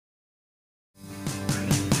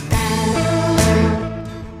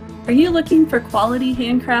Are you looking for quality,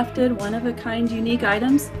 handcrafted, one-of-a-kind, unique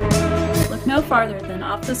items? Look no farther than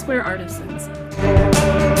Off the Square Artisans.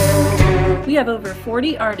 We have over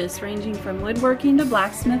 40 artists ranging from woodworking to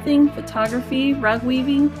blacksmithing, photography, rug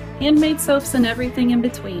weaving, handmade soaps, and everything in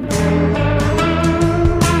between.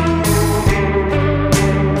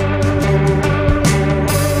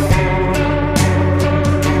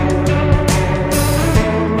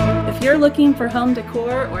 If you're looking for home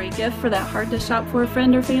decor or a gift for that hard-to-shop-for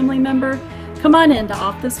friend or family member, come on in to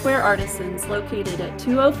Off the Square Artisans, located at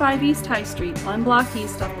 205 East High Street, 1 block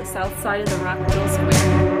east off the south side of the Rockville Square.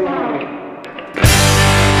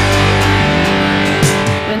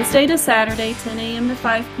 Wednesday to Saturday, 10 a.m. to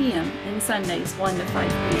 5 p.m., and Sundays, 1 to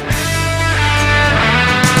 5 p.m.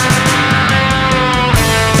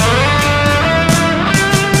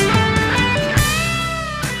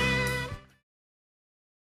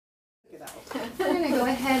 We're going to go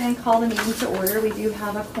ahead and call the meeting to order. We do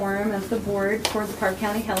have a quorum of the board for the Parke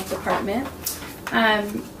County Health Department.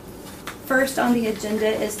 First on the agenda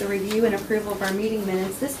is the review and approval of our meeting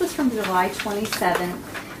minutes. This was from July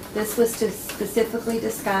 27th. This was to specifically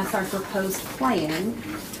discuss our proposed plan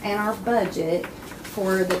and our budget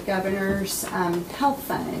for the governor's health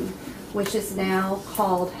fund, which is now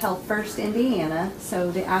called Health First Indiana.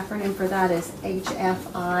 So the acronym for that is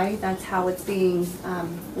HFI. That's how it's being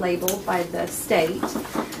labeled by the state.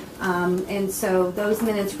 And so those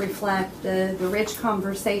minutes reflect the rich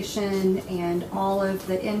conversation and all of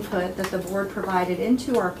the input that the board provided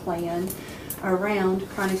into our plan around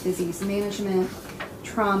chronic disease management,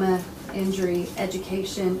 trauma, injury,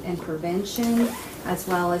 education, and prevention, as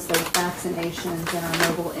well as those vaccinations and our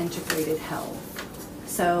mobile integrated health.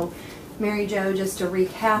 So, Mary Jo, just to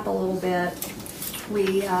recap a little bit,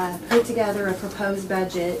 we put together a proposed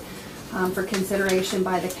budget for consideration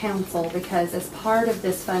by the council, because as part of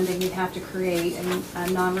this funding we have to create a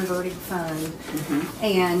non-reverting fund. Mm-hmm.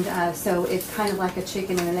 And so it's kind of like a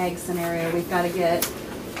chicken and an egg scenario. We've got to get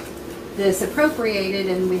this appropriated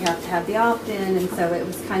and we have to have the opt-in, and so it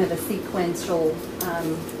was kind of a sequential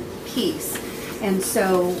piece. And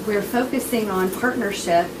so we're focusing on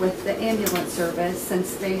partnership with the ambulance service,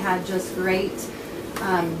 since they had just great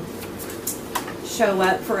show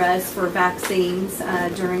up for us for vaccines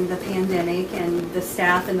during the pandemic, and the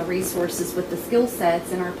staff and the resources with the skill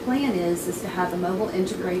sets. And our plan is to have a mobile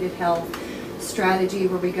integrated health strategy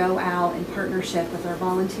where we go out in partnership with our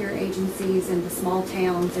volunteer agencies in the small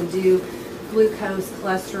towns and do glucose,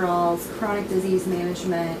 cholesterols, chronic disease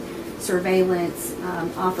management, surveillance,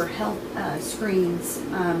 offer health screens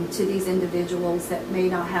to these individuals that may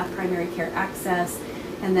not have primary care access,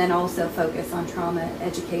 and then also focus on trauma,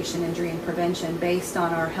 education, injury, and prevention based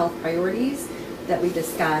on our health priorities that we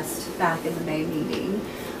discussed back in the May meeting.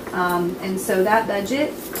 And so that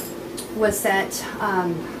budget was set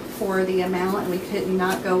for the amount, and we could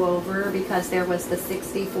not go over because there was the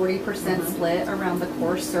 60-40% split around the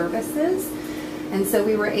core services. And so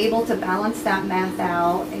we were able to balance that math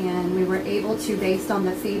out, and we were able to, based on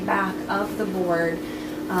the feedback of the board,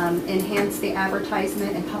 enhance the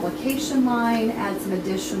advertisement and publication line, add some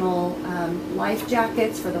additional life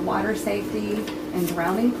jackets for the water safety and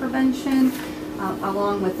drowning prevention,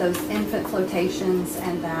 along with those infant flotations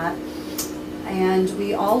and that. And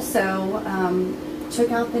we also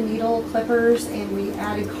took out the needle clippers and we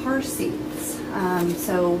added car seats.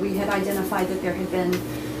 So we had identified that there had been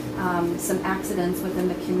some accidents within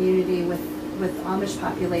the community with Amish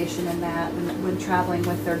population, and that when traveling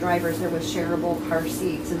with their drivers there was shareable car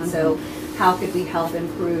seats, and so how could we help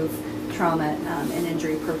improve trauma and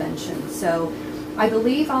injury prevention. So I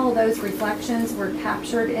believe all of those reflections were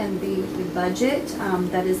captured in the budget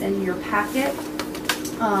that is in your packet,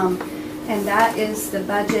 and that is the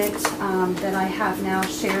budget that I have now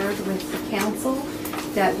shared with the council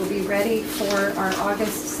that will be ready for our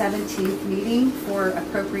August 17th meeting for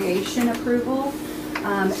appropriation approval.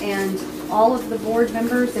 And all of the board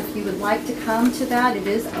members, if you would like to come to that, it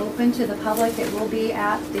is open to the public. It will be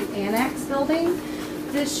at the Annex building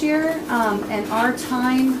this year. And our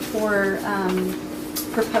time for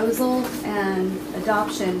proposal and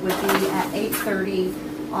adoption would be at 8:30,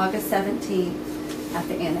 August 17th at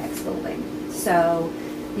the Annex building. So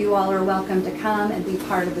you all are welcome to come and be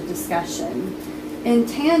part of the discussion. In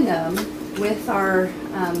tandem with our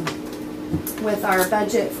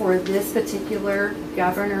budget for this particular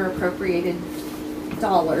governor appropriated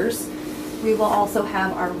dollars, we will also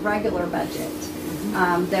have our regular budget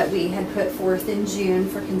that we had put forth in June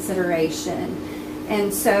for consideration.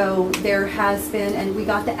 And so there has been, and we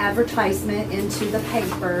got the advertisement into the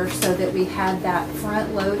paper so that we had that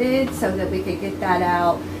front loaded so that we could get that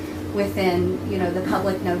out within, you know, the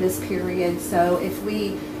public notice period. So if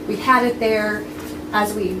we we had it there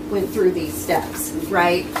as we went through these steps,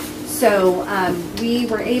 right? So we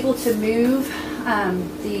were able to move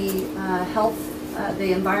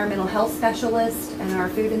the environmental health specialist and our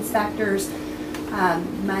food inspectors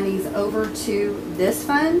monies over to this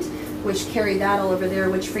fund, which carried that all over there,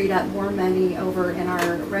 which freed up more money over in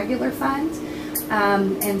our regular fund.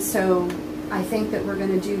 And so I think that we're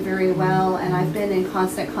going to do very well, and I've been in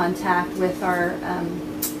constant contact with our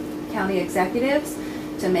county executives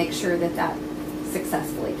to make sure that that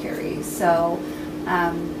successfully carries. So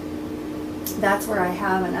that's where I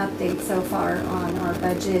have an update so far on our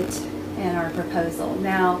budget and our proposal.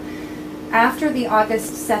 Now, after the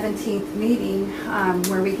August 17th meeting,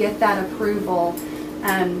 where we get that approval,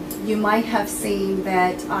 you might have seen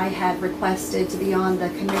that I had requested to be on the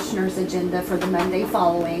commissioner's agenda for the Monday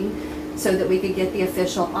following so that we could get the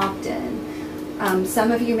official opt-in.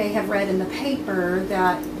 Some of you may have read in the paper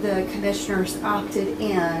that the commissioners opted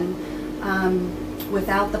in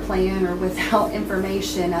without the plan or without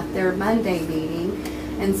information at their Monday meeting.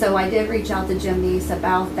 And so I did reach out to Jim Neese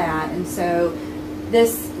about that. And so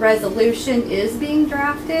this resolution is being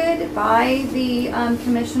drafted by the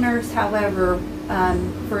commissioners. However,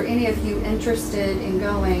 for any of you interested in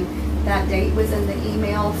going, that date was in the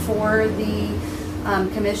email for the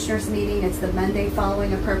commissioners meeting. It's the Monday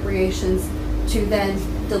following appropriations to then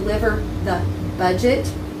deliver the budget,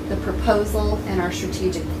 the proposal, and our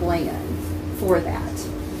strategic plan for that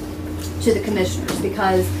to the commissioners,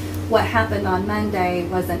 because what happened on Monday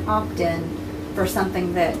was an opt-in for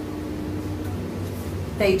something that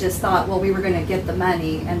they just thought, well, we were going to get the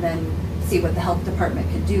money and then see what the health department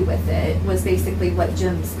could do with it, was basically what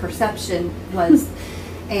Jim's perception was.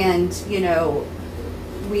 And, you know,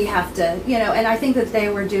 we have to, you know, and I think that they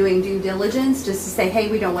were doing due diligence just to say,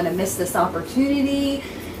 hey, we don't want to miss this opportunity,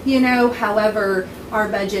 you know. However, our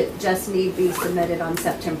budget just need be submitted on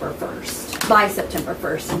September 1st, by September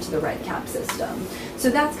 1st into the red cap system. So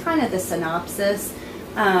that's kind of the synopsis,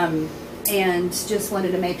 and just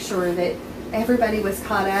wanted to make sure that everybody was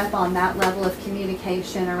caught up on that level of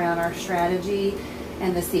communication around our strategy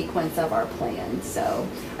and the sequence of our plan. So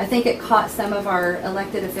I think it caught some of our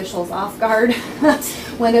elected officials off guard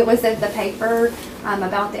when it was in the paper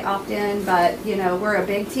about the opt-in, but you know, we're a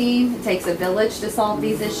big team. It takes a village to solve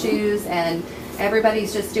these issues, and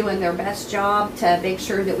everybody's just doing their best job to make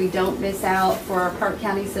sure that we don't miss out for our Parke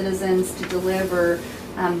County citizens to deliver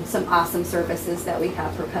some awesome services that we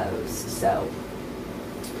have proposed. So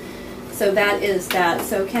that is that.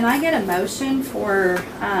 So can I get a motion for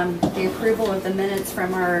the approval of the minutes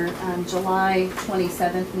from our July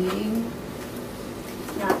 27th meeting?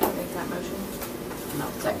 Yeah, I can make that motion. And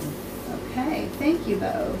I'll second. Okay, thank you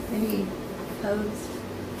both. Any opposed?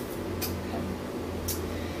 Okay.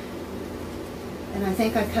 And I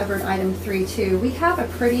think I covered item 3 too. We have a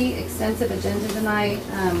pretty extensive agenda tonight.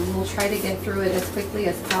 We'll try to get through it as quickly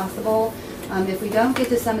as possible. If we don't get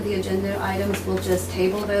to some of the agenda items, we'll just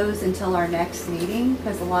table those until our next meeting,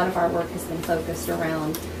 because a lot of our work has been focused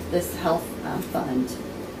around this health fund.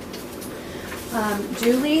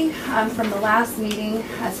 Julie, from the last meeting,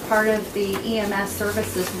 as part of the EMS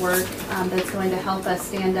services work that's going to help us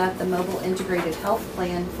stand up the mobile integrated health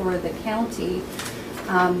plan for the county,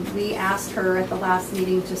 we asked her at the last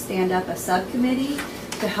meeting to stand up a subcommittee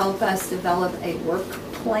to help us develop a work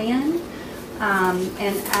plan.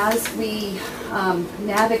 And as we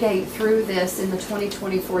navigate through this in the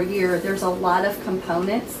 2024 year, there's a lot of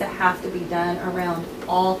components that have to be done around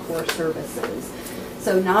all core services.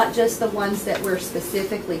 So not just the ones that we're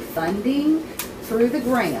specifically funding through the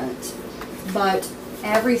grant, but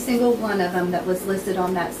every single one of them that was listed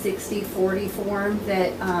on that 60/40 form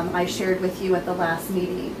that I shared with you at the last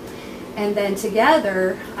meeting. And then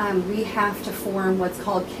together, we have to form what's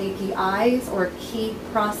called KPIs, or key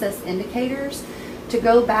process indicators, to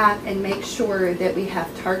go back and make sure that we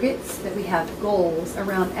have targets, that we have goals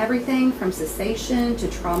around everything from cessation to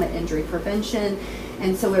trauma injury prevention.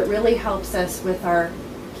 And so it really helps us with our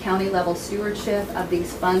county level stewardship of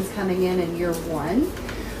these funds coming in year 1.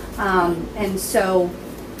 And so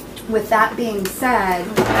with that being said,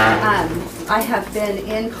 I have been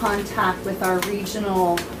in contact with our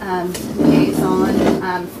regional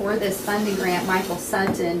liaison for this funding grant, Michael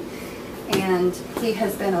Sutton, and he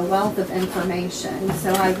has been a wealth of information.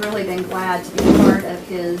 So I've really been glad to be part of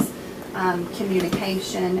his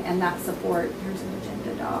communication and that support. Here's an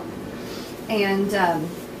agenda doc. And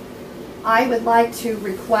I would like to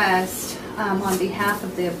request on behalf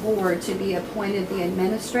of the board to be appointed the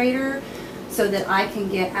administrator, so that I can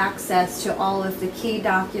get access to all of the key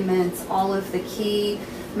documents, all of the key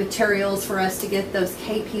materials for us to get those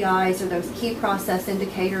KPIs or those key process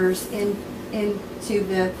indicators in into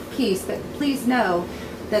the piece, but please know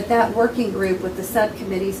that that working group with the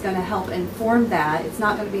subcommittee is going to help inform that. It's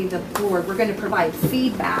not going to be the board. We're going to provide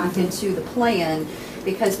feedback into the plan,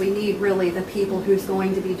 because we need really the people who's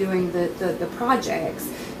going to be doing the projects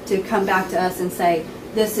to come back to us and say,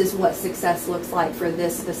 this is what success looks like for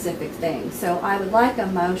this specific thing. So I would like a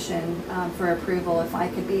motion for approval if I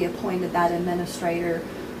could be appointed that administrator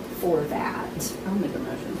for that. I'll make a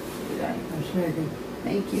motion to do that. A second.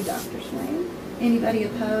 Thank you, Dr. Swain. Anybody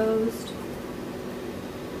opposed?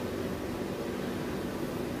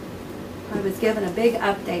 I was given a big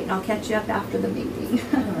update, and I'll catch you up after the meeting.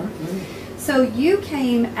 Okay. So you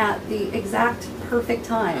came at the exact perfect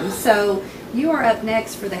time. So you are up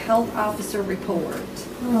next for the health officer report.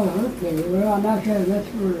 Oh, okay. Well, I'm not sure that's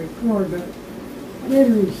for a report, but I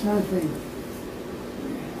did read something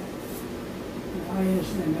in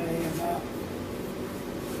ISMA about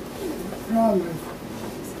the problem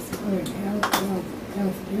with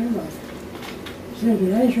health generally. It said the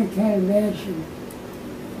National Academy of Medicine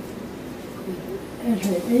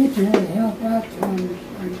estimates 8% of health outcomes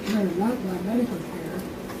are determined not by medical care,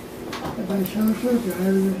 but by social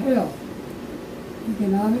drivers of health.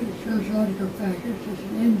 Economic and sociological factors such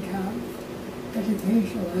as income,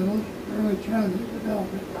 educational levels, early childhood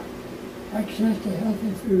development, access to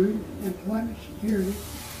healthy food, employment security,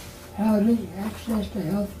 housing, access to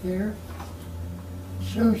health care,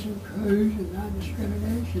 social inclusion, and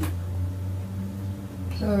non-discrimination.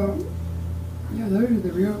 So, you know, those are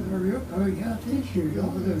the real public health issues,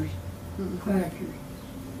 all of those factors.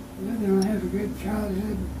 You know, they don't have a good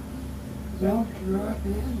childhood adult to grow up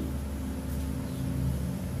in.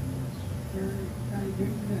 They're kind of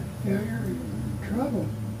getting to failure and trouble.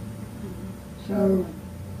 So,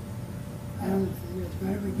 I don't think that's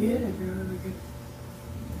what we get. If you ever get,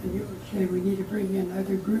 and you would say we need to bring in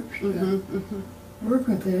other groups to work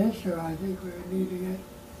with this, so I think we would need to get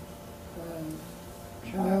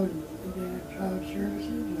child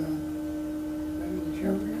services, maybe the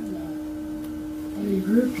children, any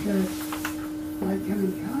groups that might come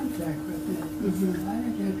in contact with this. I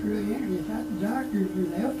think that's really interesting. It's not the doctors or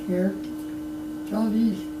the healthcare, it's all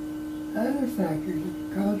these other factors that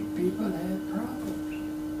cause people to have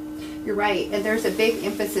problems. You're right, and there's a big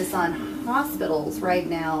emphasis on hospitals right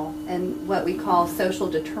now and what we call social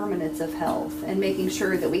determinants of health, and making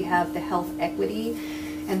sure that we have the health equity.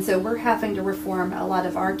 And so we're having to reform a lot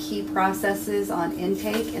of our key processes on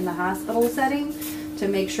intake in the hospital setting to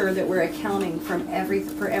make sure that we're accounting for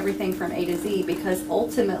everything from A to Z, because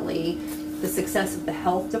ultimately the success of the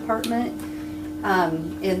health department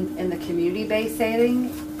in the community-based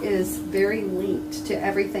setting is very linked to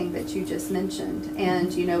everything that you just mentioned.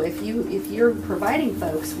 And you know, if you're providing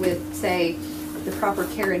folks with, say, the proper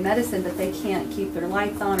care and medicine, but they can't keep their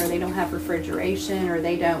lights on, or they don't have refrigeration, or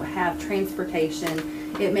they don't have transportation,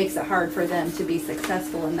 it makes it hard for them to be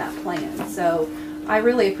successful in that plan. So I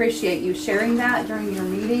really appreciate you sharing that during your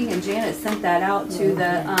meeting, and Janet sent that out to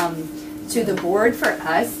the board for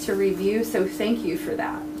us to review, so thank you for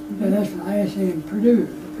that. Yeah, that's from ISA in Purdue.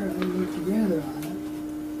 They worked together on it.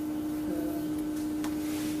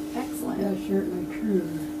 Excellent. That's certainly true.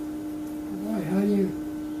 Boy, how do you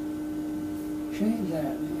change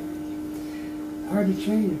that? It's hard to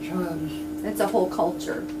change a child's It's a whole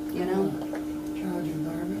culture, you know. Child's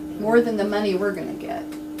environment. More than the money we're going to get.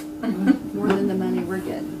 More than the money we're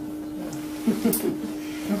getting.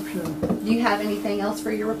 Hope so. Do you have anything else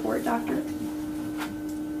for your report, Doctor?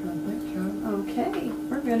 Don't think so. Okay,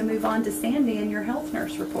 we're going to move on to Sandy and your health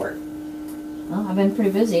nurse report. Well, I've been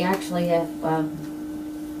pretty busy actually.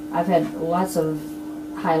 I've had lots of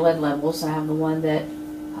high lead levels. I have the one that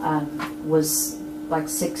was like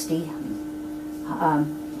 60,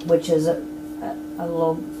 which is a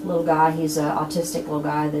little guy. He's an autistic little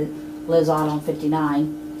guy that lives out on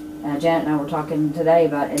 59. Janet and I were talking today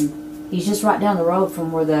about it, and he's just right down the road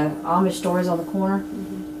from where the Amish store is on the corner.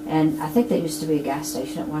 And I think that used to be a gas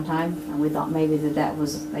station at one time, and we thought maybe that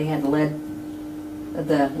was, they had the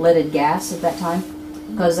leaded gas at that time,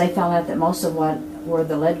 because they found out that most of where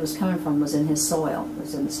the lead was coming from was in his soil. It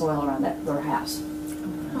was in the soil around their house.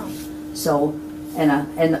 So,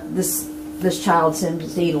 and this child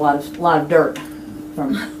seems to eat a lot of dirt,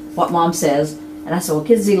 from what Mom says. And I said, well,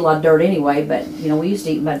 kids eat a lot of dirt anyway, but you know, we used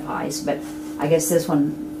to eat mud pies. But I guess this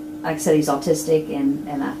one, like I said, he's autistic, and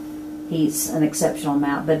he eats an exceptional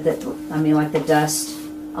amount. But I mean, like the dust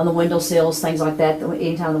on the windowsills, things like that.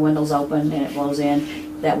 Anytime the window's open and it blows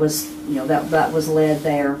in, that was, you know, that was lead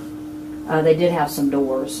there. They did have some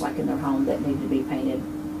doors, like in their home, that needed to be painted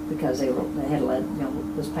because they had lead, you know,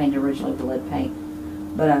 was painted originally with lead paint.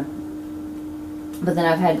 But then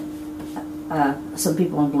I've had some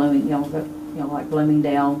people in Blooming, you know, like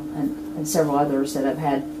Bloomingdale and several others that have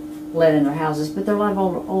had lead in their houses, but they're a lot of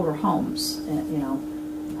older homes,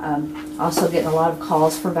 Also getting a lot of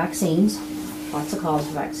calls for vaccines, lots of calls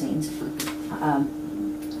for vaccines.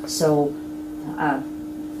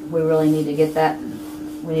 We really need to get that,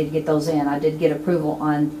 we need to get those in. I did get approval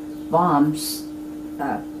on bombs,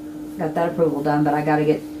 got that approval done, but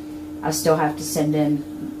I still have to send in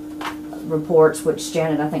reports, which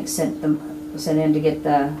Janet, I think, sent in to get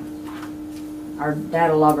our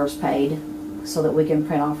data loggers paid so that we can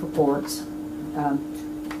print off reports.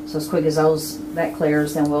 So as quick as that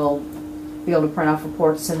clears, then we'll be able to print off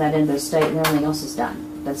reports, send that into the state, and everything else is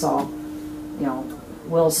done. That's all.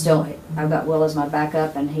 I've got Will as my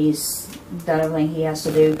backup, and he's done everything he has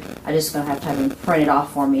to do. I just gonna have to have him print it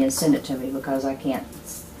off for me and send it to me because I can't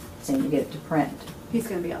seem to get it to print. He's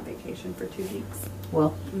going to be on vacation for 2 weeks.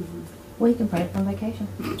 Well, he can print it from vacation.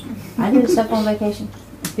 I do stuff on vacation.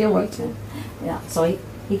 Field work too. Yeah, so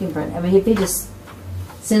he can print. I mean, if he just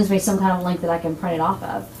sends me some kind of link that I can print it off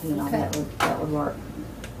of, Okay. that would work.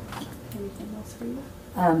 Anything else for you?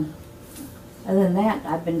 Other than that,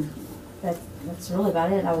 that's really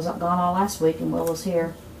about it. I was gone all last week, and Will was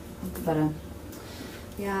here, but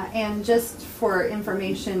Yeah, and just for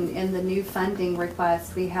information, in the new funding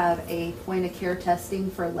request, we have a point-of-care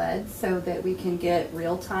testing for lead so that we can get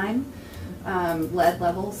real-time lead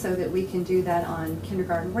levels, so that we can do that on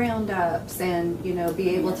kindergarten roundups and, be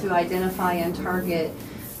able to identify and target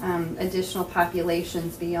additional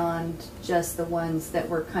populations beyond just the ones that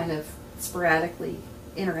we're kind of sporadically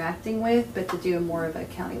interacting with, but to do more of a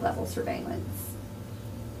county-level surveillance.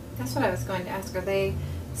 That's what I was going to ask.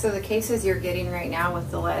 So the cases you're getting right now with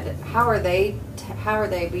the lead, how are they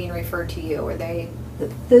being referred to you? Are they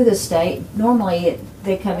through the state? Normally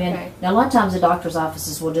they come in. Okay. Now a lot of times the doctor's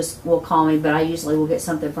offices will call me, but I usually will get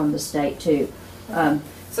something from the state too.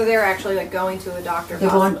 So they're actually like going to a doctor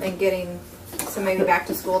and getting. So maybe back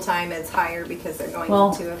to school time is higher because they're going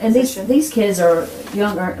to a physician. And these kids are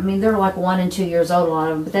younger. I mean, they're like 1 and 2 years old, a lot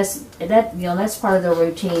of them. But that's part of their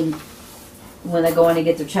routine when they go in to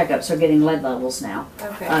get their checkups. They're getting lead levels now.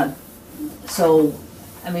 Okay. So,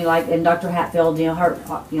 I mean, like in Dr. Hatfield, her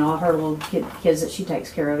little kids that she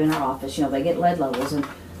takes care of in her office, they get lead levels, and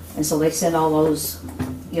so they send all those.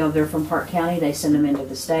 They're from Parke County. They send them into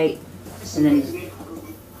the state, and then.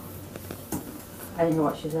 I didn't hear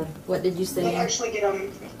what she said. What did you say? They actually get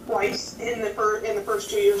them twice in the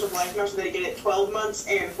first 2 years of life. Now, so they get it 12 months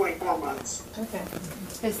and 24 months. Okay.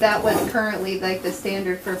 Is that what's currently like the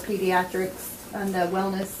standard for pediatrics and the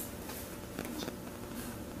wellness?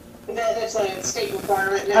 That's a state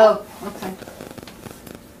requirement now. Oh, okay.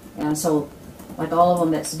 Yeah, so like all of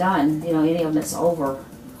them that's done, any of them that's over.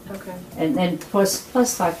 Okay. And then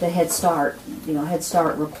plus like the Head Start, Head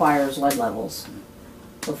Start requires lead levels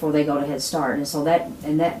before they go to Head Start, and so that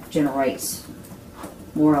generates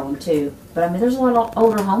more of them too. But I mean, there's a lot of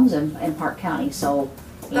older homes in Parke County, so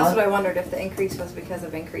That's what I wondered, if the increase was because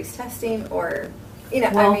of increased testing, or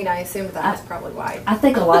Well, I assumed that's probably why. I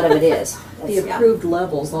think a lot of it is. The approved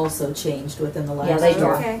levels also changed within the last Yeah, they year. do.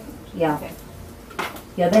 Okay. Yeah, Okay.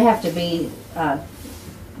 yeah, they have to be.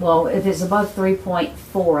 If it's above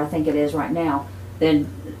 3.4, I think it is right now, then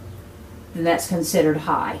that's considered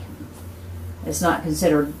high. It's not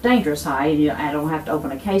considered dangerous high. I don't have to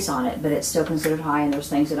open a case on it, but it's still considered high, and there's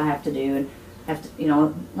things that I have to do, and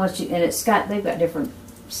they've got different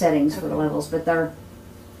settings for the levels, but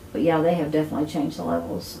yeah, they have definitely changed the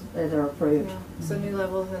levels that are approved. Yeah. So new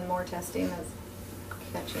levels and more testing is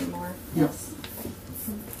catching more. Yes.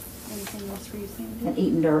 Anything else for you, Sandy? And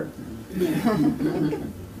eating dirt.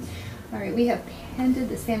 All right, we have pended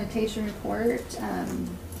the sanitation report.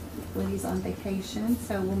 He's on vacation,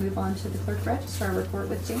 so we'll move on to the Clerk-Registrar report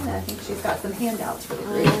with Jana. I think she's got some handouts for the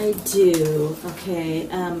group. I do. Okay.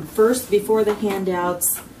 First, before the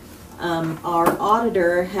handouts, our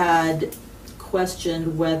auditor had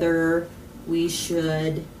questioned whether we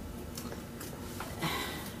should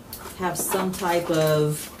have some type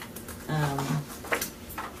of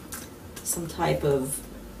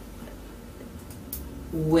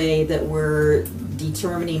way that we're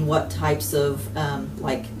determining what types of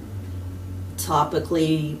like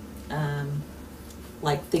topically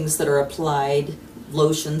like things that are applied,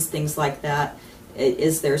 lotions, things like that.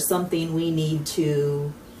 Is there something we need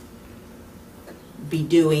to be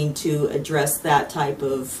doing to address that type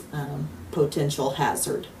of potential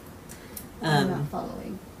hazard? I'm not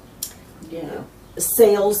following. Yeah.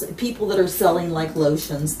 Sales, people that are selling like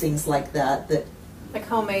lotions, things like that, Like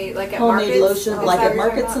homemade, like at homemade markets? lotion, Is like that at what you're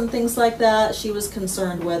markets talking and things like that. She was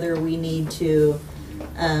concerned whether we need to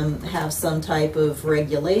have some type of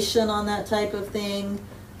regulation on that type of thing.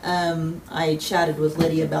 I chatted with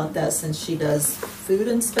Lydia about that since she does food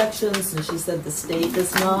inspections, and she said the state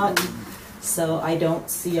does not. So I don't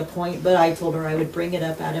see a point, but I told her I would bring it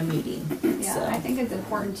up at a meeting. Yeah, So. I think it's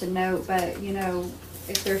important to note, but you know,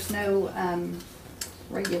 if there's no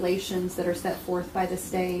regulations that are set forth by the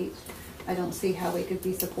state, I don't see how we could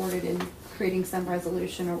be supported in creating some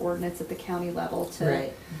resolution or ordinance at the county level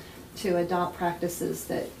to adopt practices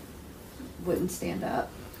that wouldn't stand up.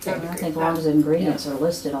 I think as long as the ingredients are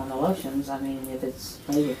listed on the lotions, I mean, if it's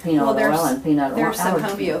made with peanut oil and peanut oil. There's some allergy.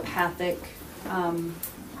 homeopathic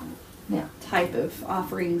Yeah. type of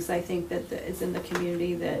offerings, I think, that is in the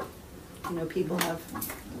community that, you know, people have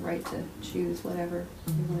right to choose whatever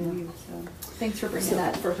they want to use. So thanks for bringing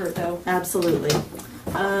that for her, though. Absolutely.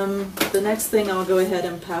 The next thing I'll go ahead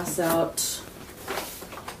and pass out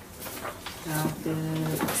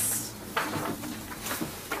packets.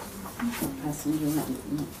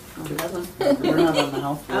 We're not on the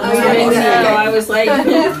health board. Oh, I know, I was like,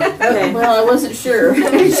 Okay. well, I wasn't sure.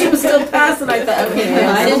 She was still passing, I thought, okay.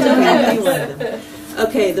 I didn't know any one of them.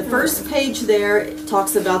 Okay, the first page there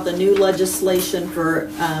talks about the new legislation for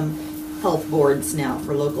health boards now,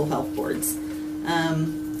 for local health boards.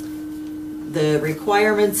 The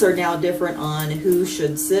requirements are now different on who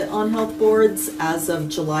should sit on health boards as of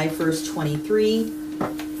July 1st, 23.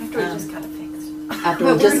 After we just got it fixed. After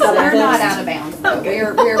But we just got we're it not fixed. out of bounds, though.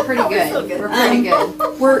 We're pretty good. We're pretty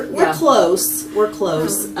good. We're Yeah. close. We're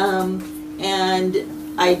close. And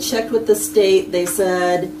I checked with the state. They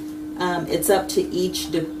said it's up to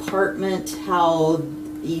each department how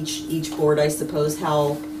each board, I suppose,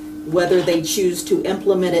 how whether they choose to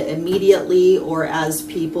implement it immediately or as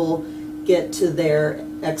people get to their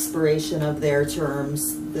expiration of their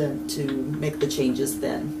terms, to make the changes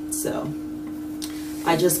then. So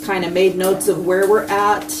I just kind of made notes of where we're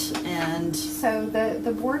at, and So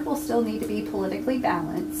the board will still need to be politically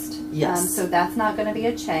balanced. Yes. So that's not going to be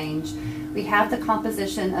a change. We have the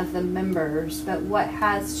composition of the members, but what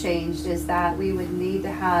has changed is that we would need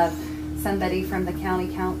to have somebody from the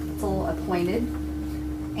county council appointed,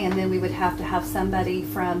 and then we would have to have somebody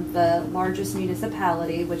from the largest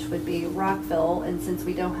municipality, which would be Rockville, and since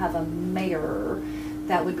we don't have a mayor,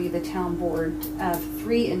 that would be the town board of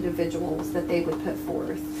 3 individuals that they would put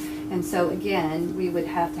forth. And so again, we would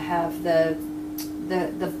have to have the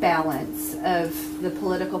balance of the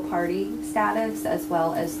political party status, as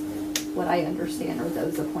well as what I understand are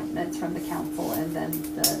those appointments from the council and then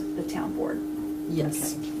the town board.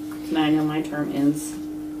 yes. And I know my term ends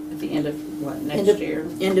at the end of what, next year?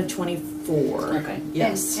 End of 24. Okay.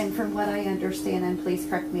 Yes. And from what I understand, and please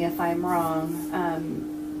correct me if I'm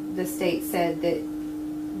wrong, the state said that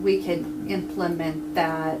we could implement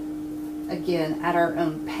that again at our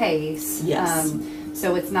own pace. Yes.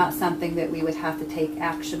 So it's not something that we would have to take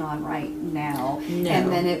action on right now. No.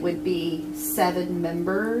 And then it would be 7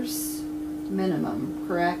 members minimum,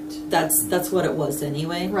 correct? That's what it was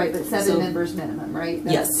anyway. Right, but 7 So- members minimum, right?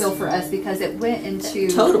 That's Yes. still for us because it went into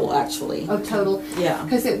Total, actually. Oh, total. Yeah.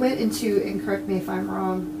 Because it went into, and correct me if I'm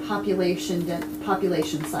wrong, population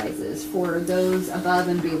sizes for those above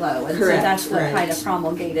and below, and Correct, so that's what right. kind of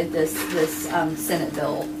promulgated this Senate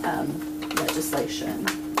bill legislation.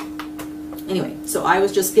 Anyway, so I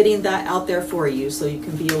was just getting that out there for you so you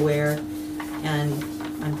can be aware, and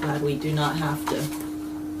I'm glad we do not have to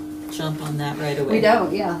jump on that right away. We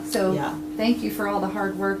don't, yeah. So Yeah. thank you for all the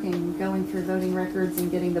hard work and going through voting records and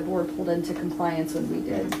getting the board pulled into compliance when we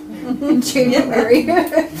did in January.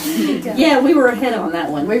 Yeah, we were ahead on that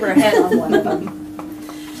one. We were ahead on one of them.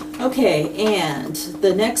 Okay, and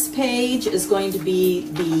the next page is going to be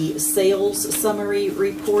the sales summary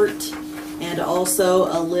report and also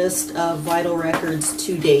a list of vital records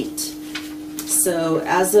to date. So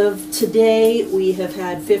as of today, we have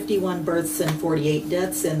had 51 births and 48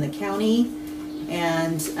 deaths in the county,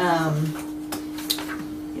 and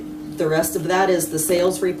the rest of that is the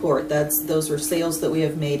sales report. Those are sales that we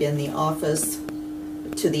have made in the office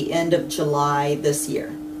to the end of July this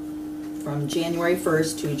year, from January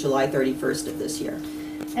 1st to July 31st of this year.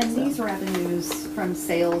 And these revenues from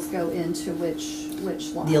sales go into which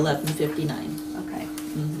line? The 1159. Okay.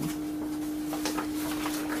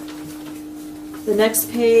 The next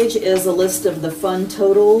page is a list of the fund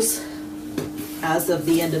totals as of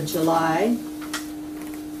the end of July.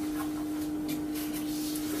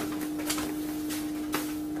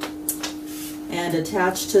 And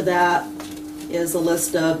attached to that is a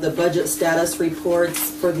list of the budget status reports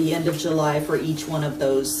for the end of July for each one of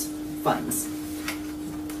those funds.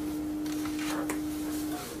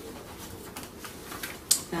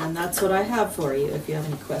 And that's what I have for you. If you have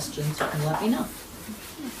any questions, you can let me know.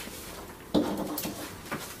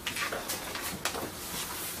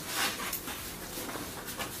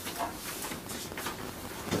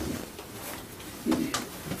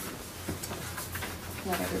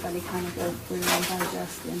 everybody kind of go through and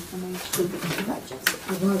digest the information.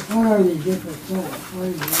 What are the different funds? What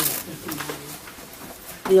is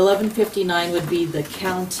the The 1159 would be the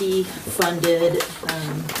county funded,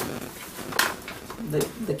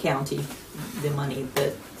 the county, the money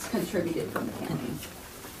that It's contributed from the county.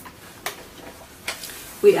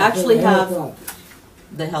 we actually have. health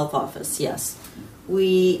The health office, yes.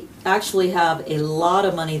 We actually have a lot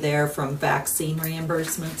of money there from vaccine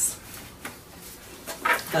reimbursements.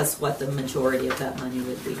 That's what the majority of that money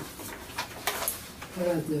would be. What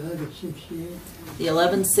about the other 68? The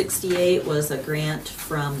 1168 was a grant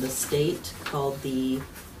from the state called the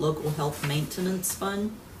Local Health Maintenance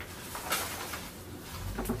Fund.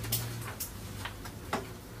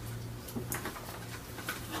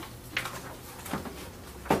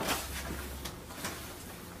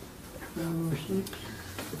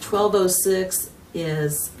 The 1206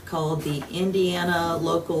 is called the Indiana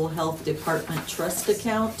Local Health Department Trust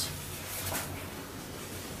Account.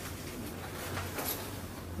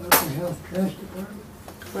 Local Health Trust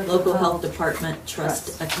Department? Local Health Department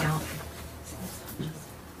Trust Account.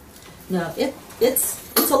 No, it's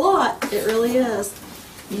a lot. It really is.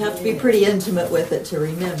 You have to be pretty intimate with it to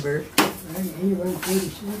remember.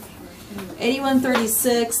 8136?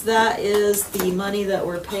 8136, that is the money that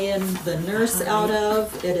we're paying the nurse out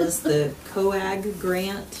of. It is the COAG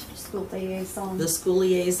grant, School liaison. the school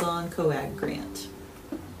liaison COAG grant.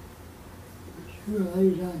 School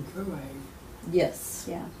liaison co-ag. Yes.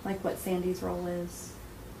 Yeah, like what Sandy's role is,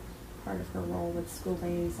 part of her role with school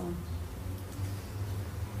liaison.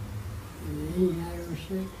 And the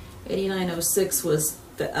 8906? 8906 was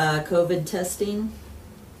the COVID testing.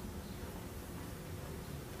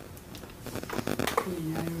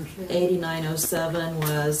 8907? 8907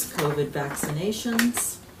 was COVID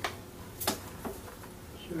vaccinations. So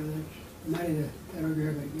that's money the federal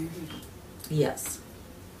government gives us. Yes.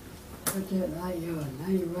 What's that,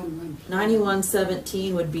 9117?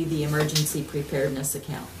 9117 would be the emergency preparedness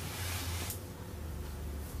account.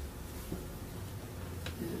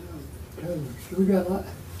 So we got a lot.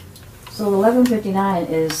 So 1159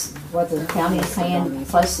 is what the county is paying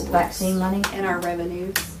plus vaccine money? And our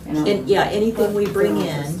revenues. And yeah, anything we bring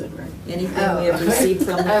in, anything we have received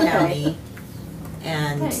from the county,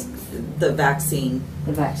 and the vaccine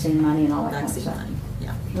money and all that kind of vaccine stuff. money.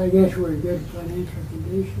 Yeah, So I guess we're in good financial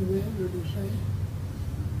condition then, would you say?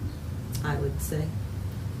 I would say.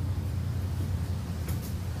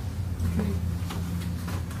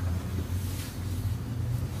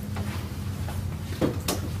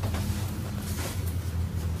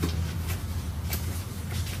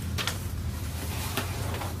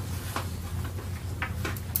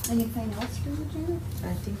 Anything else for you, Janet?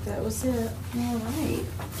 I think that was it. All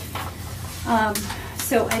right.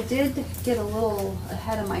 So I did get a little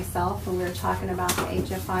ahead of myself when we were talking about the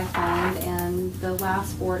HFI fund and the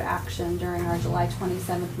last board action during our July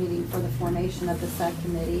 27th meeting for the formation of the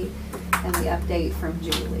subcommittee and the update from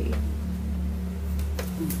Julie.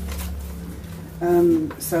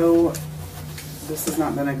 So this has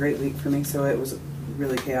not been a great week for me, so it was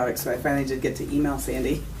really chaotic. So I finally did get to email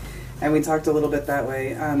Sandy, and we talked a little bit that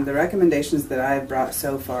way. The recommendations that I've brought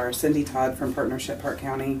so far, Cindy Todd from Partnership Parke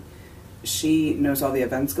County, she knows all the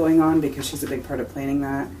events going on because she's a big part of planning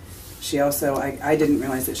that. She also, I didn't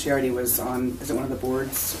realize that she already was on, is it one of the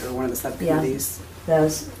boards or one of the subcommittees? Yeah.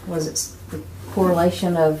 Was it the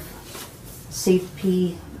correlation of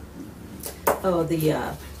CP? Oh, the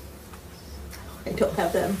I don't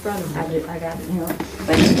have that in front of me. I got it here.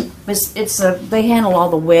 But it's they handle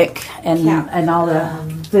all the WIC and all the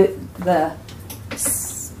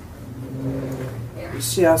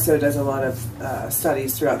She also does a lot of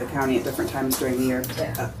studies throughout the county at different times during the year.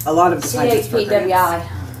 A lot of the time it's for grants. CHPWI.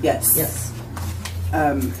 Yes. Yes.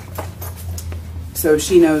 So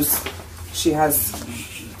she knows, she has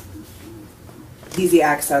easy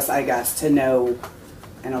access, I guess, to know,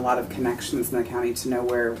 and a lot of connections in the county to know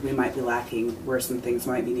where we might be lacking, where some things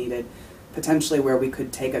might be needed, potentially where we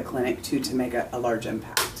could take a clinic to make a large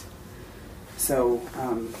impact. So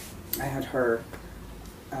I had her,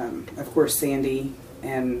 of course, Sandy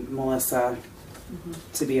and Melissa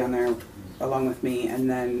to be on there along with me, and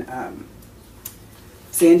then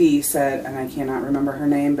Sandy said, and I cannot remember her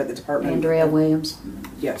name, but the department. Andrea Williams.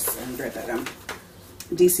 Yes, I'm write that down.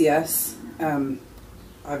 DCS,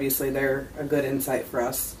 obviously they're a good insight for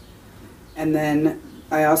us. And then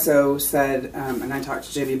I also said, and I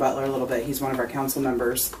talked to JB Butler a little bit, he's one of our council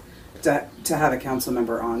members, to have a council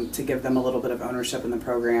member on to give them a little bit of ownership in the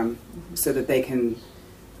program so that they can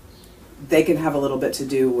they can have a little bit to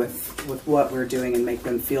do with what we're doing and make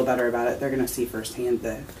them feel better about it. They're going to see firsthand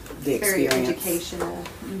the Very experience. educational.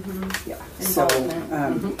 Yeah. So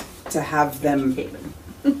Involvement. to have them,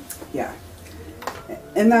 yeah,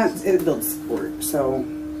 and that it builds support. So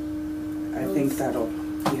I think that'll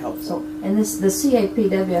be helpful. So, and the CAPWI,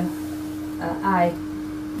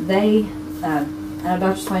 they, I know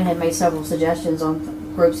Dr. Swain had made several suggestions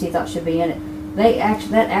on groups he thought should be in it.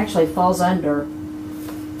 That actually falls under,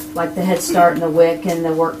 like the Head Start and the WIC and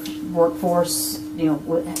the workforce, you know,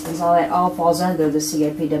 and all that all falls under the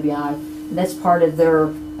CAPWI. And that's part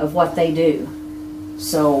of what they do.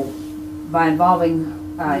 So by involving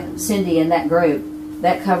Cindy in that group,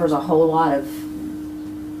 that covers a whole lot of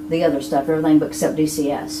the other stuff, everything but except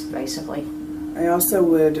DCS, basically. I also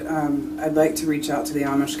would, I'd like to reach out to the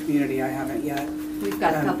Amish community. I haven't yet. We've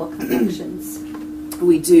got a couple connections.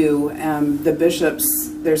 We do. The bishops,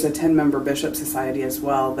 there's a 10-member bishop society as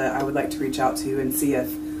well that I would like to reach out to and see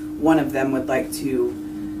if one of them would like to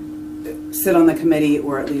sit on the committee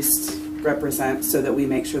or at least represent, so that we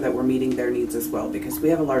make sure that we're meeting their needs as well, because we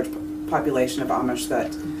have a large population of Amish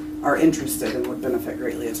that are interested and would benefit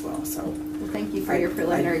greatly as well. So Well, thank you for your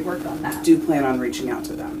preliminary work on that. do plan on reaching out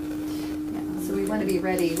to them. Yeah, so we want to be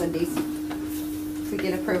ready when if we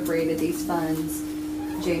get appropriated these funds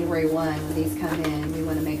January 1, when these come in. We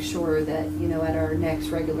want to make sure that, you know, at our next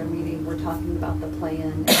regular meeting, we're talking about the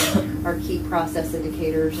plan and our key process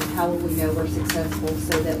indicators and how will we know we're successful,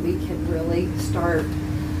 so that we can really start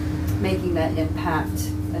making that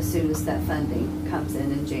impact as soon as that funding comes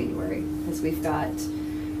in January. Because we've got,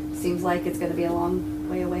 seems like it's going to be a long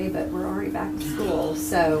way away, but we're already back to school,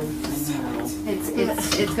 so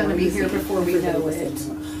it's going to be here before we know it.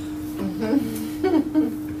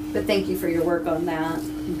 But thank you for your work on that.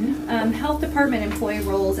 Health Department employee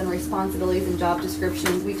roles and responsibilities and job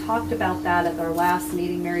descriptions. We talked about that at our last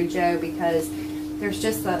meeting, Mary Jo, because there's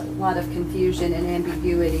just a lot of confusion and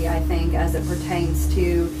ambiguity, I think, as it pertains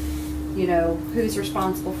to, you know, who's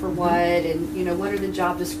responsible for what, and, you know, what are the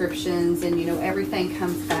job descriptions, and, you know, everything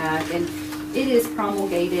comes back. And it is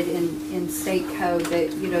promulgated in state code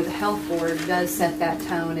that, you know, the health board does set that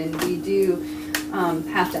tone, and we do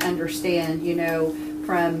have to understand, you know,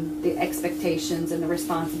 from the expectations and the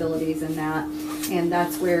responsibilities and that. And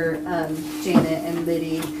that's where Janet and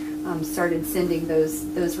Liddy started sending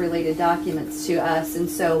those related documents to us. And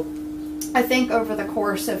so I think over the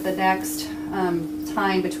course of the next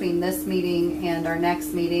time between this meeting and our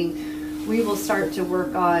next meeting, we will start to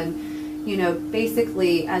work on, you know,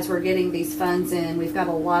 basically as we're getting these funds in, we've got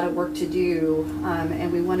a lot of work to do,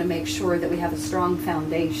 and we want to make sure that we have a strong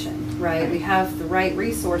foundation, right? We have the right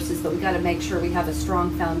resources, but we got to make sure we have a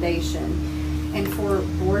strong foundation. And for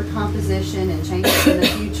board composition and changes in the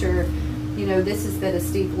future, you know, this has been a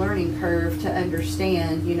steep learning curve to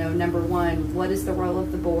understand, you know, number one, what is the role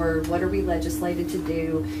of the board? What are we legislated to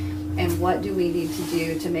do? And what do we need to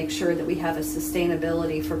do to make sure that we have a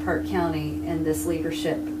sustainability for Parke County in this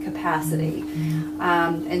leadership capacity?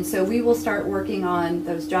 And so we will start working on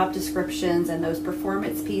those job descriptions and those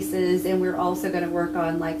performance pieces, and we're also going to work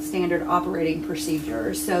on like standard operating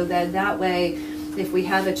procedures, so that way if we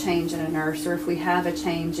have a change in a nurse, or if we have a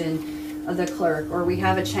change in the clerk, or we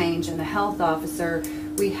have a change in the health officer,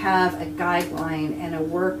 we have a guideline and a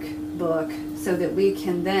workbook so that we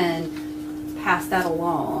can then pass that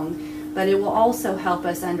along. But it will also help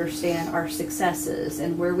us understand our successes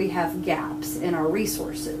and where we have gaps in our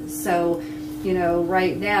resources. So, you know,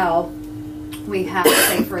 right now we have,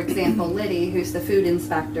 say, for example, Liddy, who's the food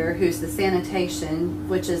inspector, who's the sanitation,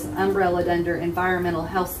 which is umbrellaed under environmental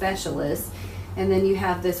health specialist. And then you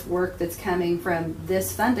have this work that's coming from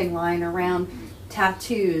this funding line around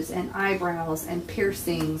tattoos and eyebrows and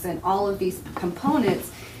piercings and all of these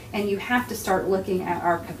components. And you have to start looking at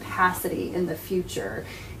our capacity in the future,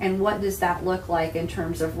 and what does that look like in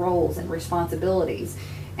terms of roles and responsibilities,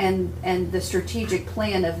 and the strategic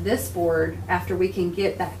plan of this board, after we can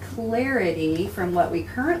get that clarity from what we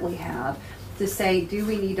currently have, to say, do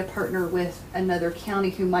we need to partner with another county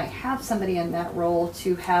who might have somebody in that role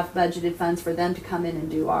to have budgeted funds for them to come in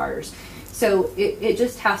and do ours. So it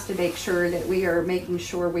just has to make sure that we are making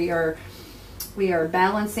sure we are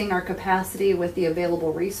balancing our capacity with the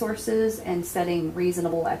available resources and setting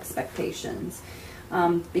reasonable expectations.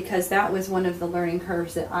 Because that was one of the learning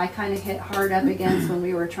curves that I kind of hit hard up against when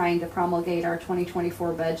we were trying to promulgate our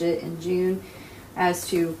 2024 budget in June, as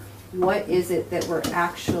to what is it that we're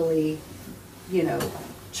actually, you know,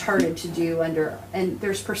 charted to do under, and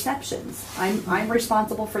there's perceptions. I'm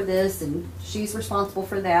responsible for this, and she's responsible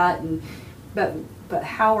for that, and but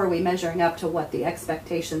how are we measuring up to what the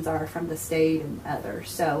expectations are from the state and others?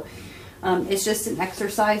 So It's just an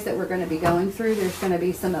exercise that we're going to be going through. There's going to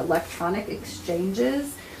be some electronic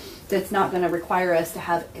exchanges that's not going to require us to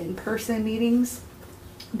have in-person meetings,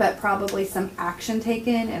 but probably some action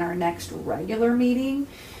taken in our next regular meeting.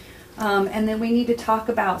 And then we need to talk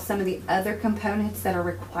about some of the other components that are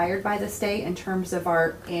required by the state in terms of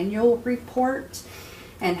our annual report,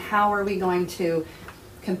 and how are we going to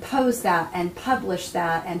compose that and publish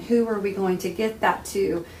that, and who are we going to get that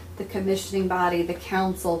to, the commissioning body, the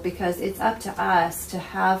council, because it's up to us to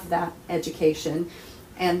have that education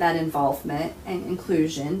and that involvement and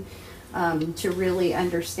inclusion, to really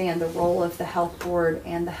understand the role of the health board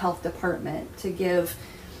and the health department, to give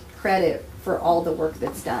credit for all the work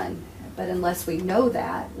that's done. But unless we know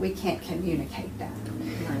that, we can't communicate that.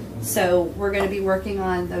 So we're going to be working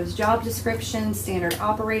on those job descriptions, standard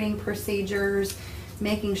operating procedures,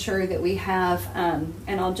 making sure that we have,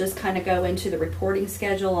 and I'll just kind of go into the reporting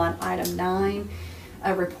schedule on item 9,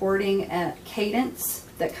 a reporting cadence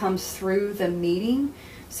that comes through the meeting,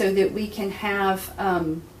 so that we can have,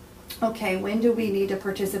 okay, when do we need to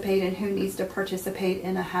participate and who needs to participate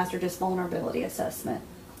in a hazardous vulnerability assessment?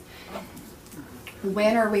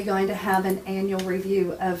 When are we going to have an annual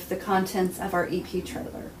review of the contents of our EP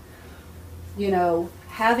trailer? You know,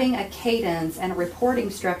 having a cadence and a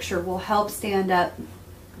reporting structure will help stand up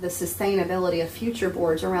the sustainability of future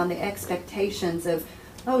boards around the expectations of,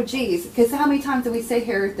 oh geez, because how many times do we sit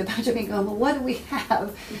here at the budget meeting going, well, what do we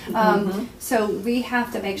have? So we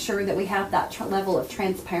have to make sure that we have that level of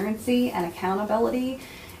transparency and accountability.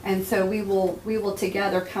 And so we will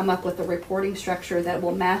together come up with a reporting structure that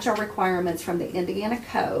will match our requirements from the Indiana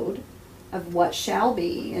Code of what shall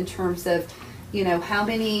be in terms of, you know, how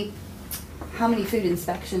many food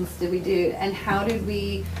inspections did we do, and how did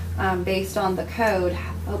we, based on the code,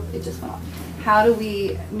 oh, it just went off. How do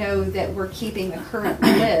we know that we're keeping a current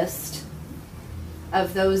list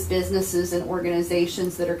of those businesses and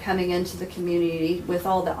organizations that are coming into the community, with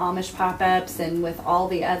all the Amish pop-ups and with all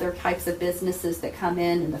the other types of businesses that come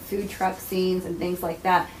in, and the food truck scenes and things like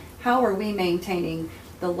that? How are we maintaining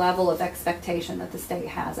the level of expectation that the state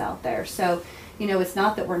has out there? So, you know, it's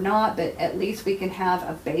not that we're not, but at least we can have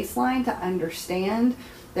a baseline to understand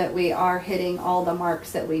that we are hitting all the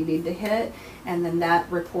marks that we need to hit, and then that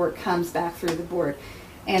report comes back through the board.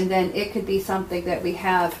 And then it could be something that we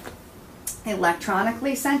have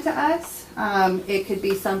electronically sent to us. It could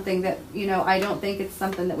be something that, you know, I don't think it's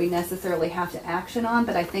something that we necessarily have to action on,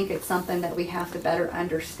 but I think it's something that we have to better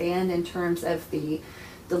understand in terms of the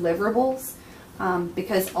deliverables,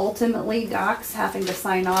 because ultimately docs having to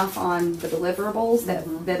sign off on the deliverables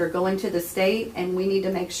that are going to the state, and we need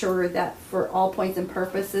to make sure that for all points and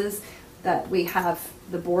purposes that we have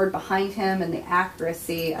the board behind him and the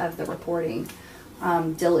accuracy of the reporting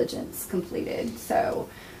diligence completed. So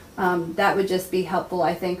that would just be helpful,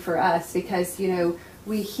 I think, for us, because, you know,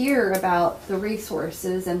 we hear about the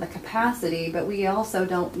resources and the capacity, but we also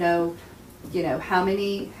don't know, you know, how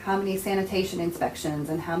many sanitation inspections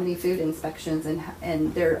and how many food inspections,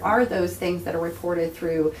 and there are those things that are reported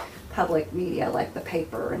through public media like the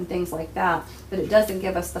paper and things like that, but it doesn't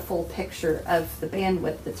give us the full picture of the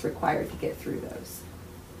bandwidth that's required to get through those.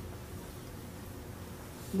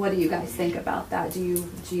 What do you guys think about that? Do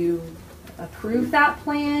you approve that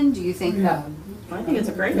plan? Do you think that? I think it's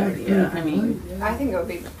a great idea. I mean, I think it would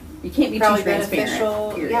be you can't be too probably transparent.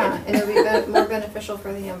 beneficial. Period. Yeah, and it would be more beneficial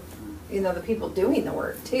for the, you know, the people doing the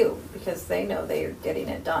work too, because they know they are getting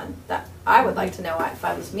it done. That I would like to know, if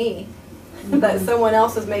I was me, that someone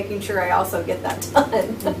else is making sure I also get that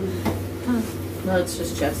done. No, it's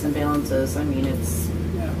just checks and balances. I mean, it's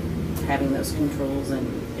having those controls and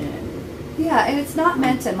Yeah, and it's not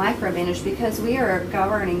meant to micromanage, because we are a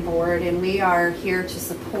governing board and we are here to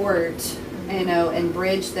support, you know, and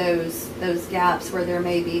bridge those gaps where there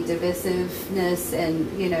may be divisiveness,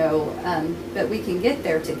 and, you know, but we can get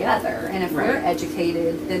there together. And if we're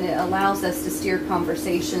educated, then it allows us to steer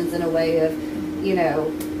conversations in a way of, you know,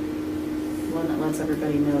 one that lets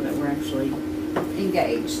everybody know that we're actually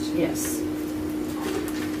engaged. Yes.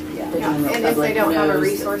 Yeah, and if they don't have a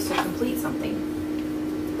resource to complete something.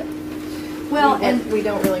 Well, and we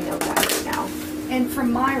don't really know that right now. And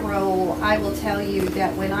from my role, I will tell you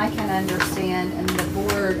that when I can understand, and the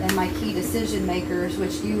board and my key decision makers,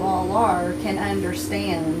 which you all are, can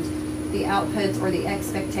understand the outputs or the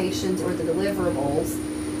expectations or the deliverables,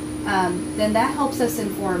 then that helps us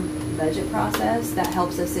inform the budget process, that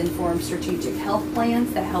helps us inform strategic health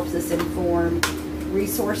plans, that helps us inform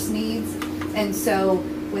resource needs. And so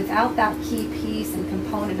without that key piece and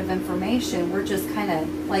component of information, we're just kind of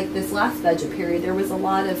like this last budget period, there was a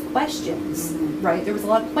lot of questions, right? There was a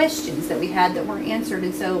lot of questions that we had that weren't answered.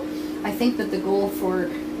 And so I think that the goal for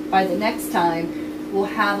by the next time, we'll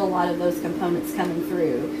have a lot of those components coming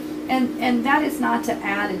through. And that is not to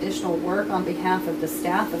add additional work on behalf of the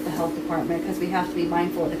staff of the health department, because we have to be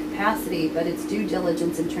mindful of the capacity, but it's due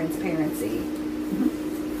diligence and transparency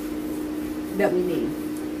that we need.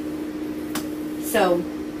 So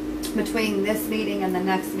between this meeting and the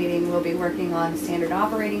next meeting, we'll be working on standard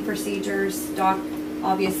operating procedures. Doc,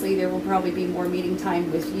 obviously there will probably be more meeting time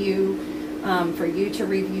with you, for you to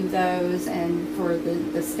review those, and for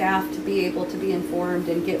the staff to be able to be informed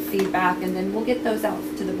and get feedback, and then we'll get those out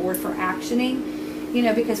to the board for actioning, you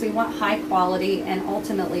know, because we want high quality, and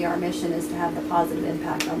ultimately our mission is to have the positive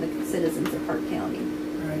impact on the citizens of Parke County.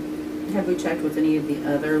 Right. Have we checked with any of the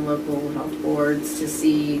other local health boards to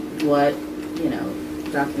see what, you know,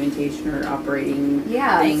 documentation or operating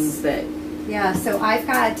things that? Yeah, so I've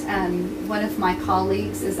got, one of my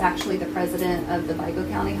colleagues is actually the president of the Parke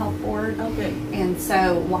County Health Board. Okay. And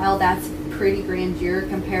so while that's pretty grandeur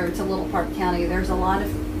compared to Little Parke County, there's a lot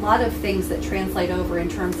of things that translate over in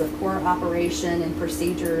terms of core operation and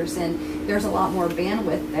procedures, and there's a lot more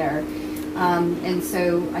bandwidth there. And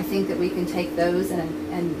so I think that we can take those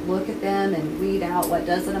and look at them and weed out what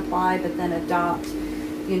doesn't apply, but then adopt,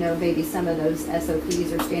 you know, maybe some of those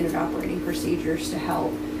SOPs or standard operating procedures to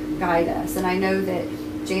help guide us. And I know that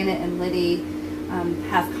Janet and Liddy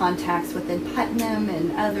have contacts within Putnam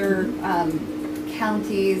and other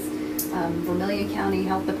counties. Vermilion County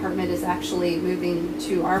Health Department is actually moving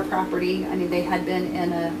to our property. I mean, they had been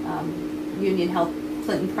in a Union Health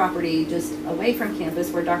Clinton property just away from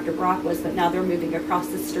campus where Dr. Brock was, but now they're moving across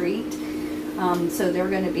the street. So they're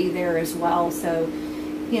going to be there as well. So,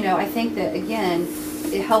 you know, I think that, again,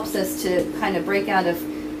 it helps us to kind of break out of,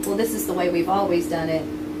 well, this is the way we've always done it,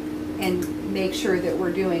 and make sure that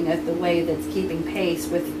we're doing it the way that's keeping pace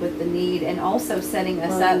with the need, and also setting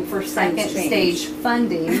us up for second stage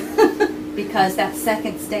funding, because that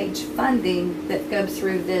second stage funding that goes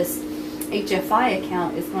through this HFI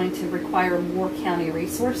account is going to require more county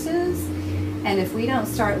resources. And if we don't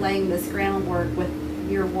start laying this groundwork with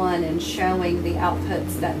year one and showing the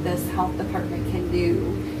outputs that this health department can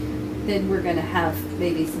do, then we're going to have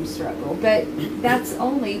maybe some struggle. But that's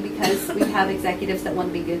only because we have executives that want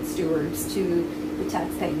to be good stewards to the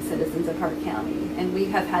taxpaying citizens of Parke County. And we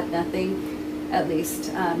have had nothing, at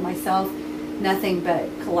least myself, nothing but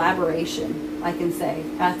collaboration. I can say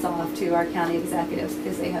hats off to our county executives,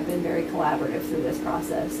 because they have been very collaborative through this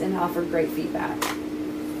process and offered great feedback.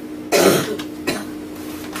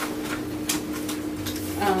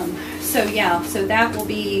 So that will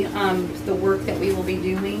be the work that we will be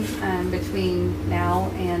doing between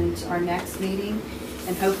now and our next meeting,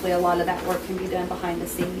 and hopefully a lot of that work can be done behind the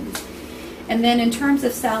scenes. And then in terms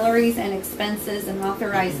of salaries and expenses and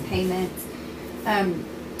authorized payments,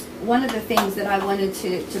 one of the things that I wanted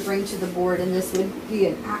to bring to the board, and this would be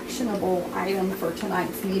an actionable item for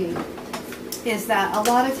tonight's meeting, is that a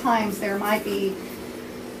lot of times there might be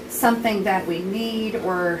something that we need,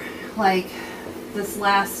 or like this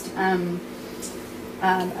last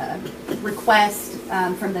request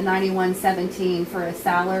from the 9117 for a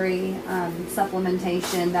salary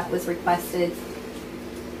supplementation that was requested.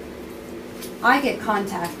 I get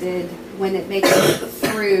contacted when it makes it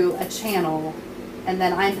through a channel, and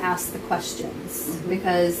then I'm asked the questions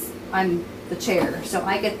because I'm the chair. So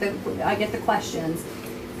I get the questions,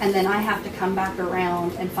 and then I have to come back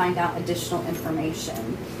around and find out additional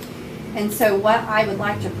information. And so what I would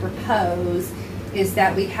like to propose is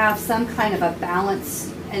that we have some kind of a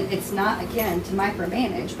balance, and it's not, again, to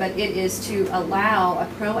micromanage, but it is to allow a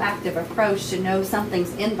proactive approach to know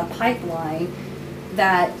something's in the pipeline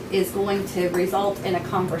that is going to result in a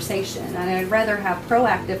conversation. And I'd rather have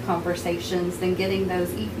proactive conversations than getting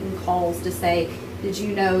those evening calls to say, did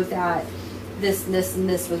you know that this and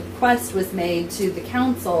this request was made to the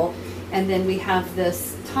council, and then we have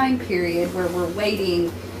this time period where we're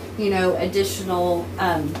waiting, you know, additional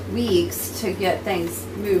weeks to get things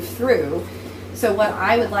moved through. So what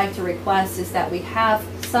I would like to request is that we have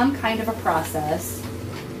some kind of a process,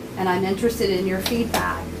 and I'm interested in your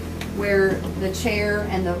feedback, where the chair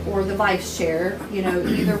and or the vice chair, you know,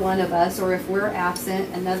 either one of us, or if we're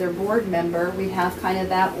absent, another board member, we have kind of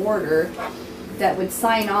that order that would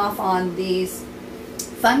sign off on these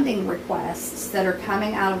funding requests that are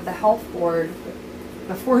coming out of the health board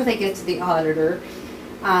before they get to the auditor,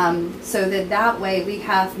 so that way we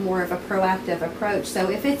have more of a proactive approach. So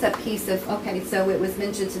if it's a piece of, okay, so it was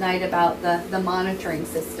mentioned tonight about the monitoring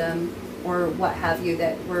system or what have you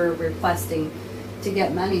that we're requesting to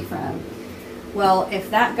get money from. Well,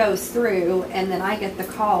 if that goes through and then I get the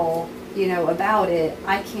call, you know, about it,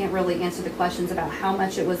 I can't really answer the questions about how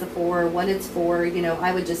much it was for, what it's for. You know,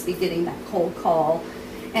 I would just be getting that cold call.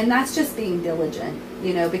 And that's just being diligent,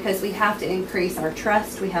 you know, because we have to increase our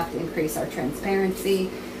trust, we have to increase our transparency.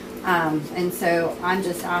 And so I'm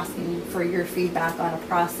just asking for your feedback on a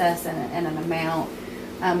process and an amount.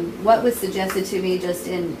 What was suggested to me just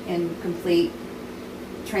in complete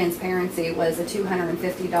transparency was a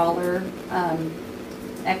 $250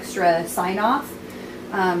 extra sign-off,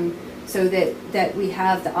 so that we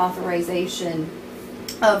have the authorization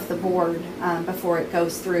of the board before it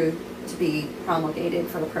goes through to be promulgated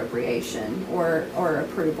for appropriation or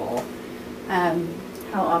approval.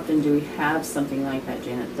 How often do we have something like that,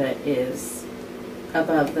 Janet, that is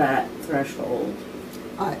above that threshold?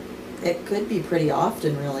 It could be pretty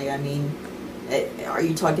often, really. I mean, are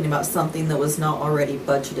you talking about something that was not already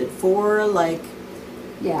budgeted for, like?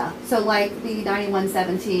 Yeah, so like the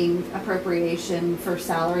 9117 appropriation for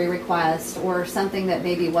salary request, or something that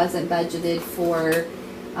maybe wasn't budgeted for,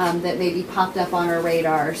 that maybe popped up on our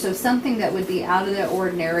radar. So something that would be out of the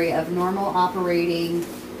ordinary of normal operating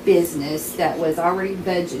business that was already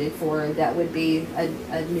budgeted for, that would be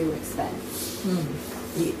a new expense.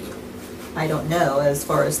 I don't know, as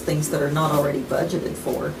far as things that are not already budgeted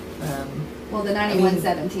for. Well, the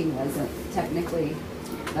 9117 wasn't technically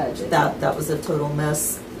budgeted. That was a total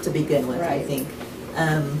mess to begin with, Right. I think.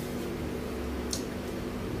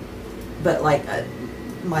 But like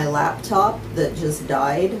my laptop that just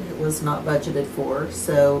died was not budgeted for,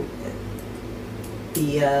 so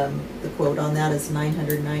the quote on that is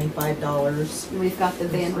 $995. We've got the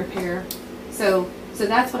van repair. So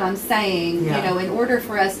that's what I'm saying. Yeah. You know, in order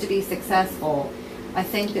for us to be successful, I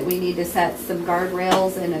think that we need to set some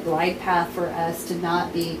guardrails and a glide path for us to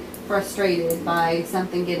not be frustrated by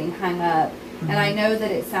something getting hung up. And I know that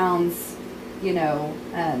it sounds, you know,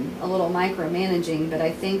 a little micromanaging, but I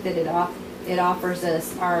think that it offers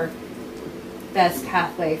us our best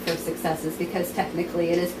pathway for successes, because technically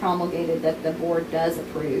it is promulgated that the board does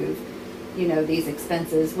approve, you know, these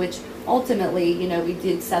expenses, which ultimately, you know, we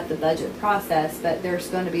did set the budget process, but there's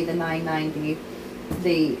going to be the $990,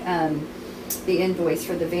 the invoice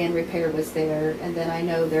for the van repair was there, and then I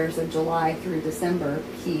know there's a July through December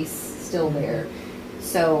piece still there.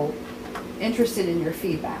 So interested in your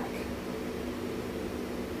feedback.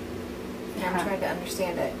 I'm trying to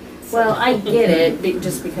understand it. Well, I get it,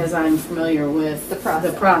 just because I'm familiar with The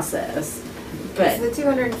process. the process. But So the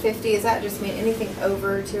 250, does that just mean anything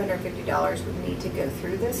over $250 would need to go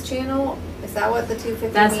through this channel? Is that what the 250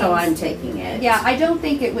 that's means? how I'm taking it. Yeah, I don't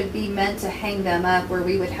think it would be meant to hang them up where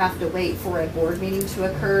we would have to wait for a board meeting to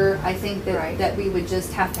occur. I think that, Right. that we would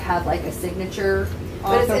just have to have like a signature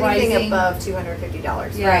But it's anything authorizing. above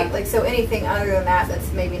 $250, Yeah. right? Like, so anything other than that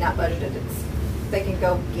that's maybe not budgeted, they can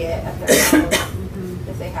go get at their own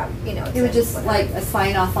if they have, you know. It would just like a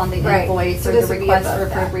sign off on the Right. invoice So or the this would be request for above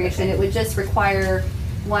that. appropriation. Okay. It would just require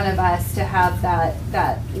one of us to have that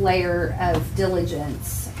layer of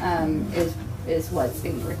diligence, is what's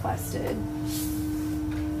being requested.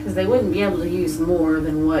 Because they wouldn't be able to use more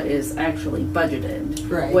than what is actually budgeted.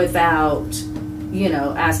 Right. Without, you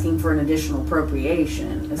know, asking for an additional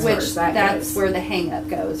appropriation as far Which as that that's goes. where the hang up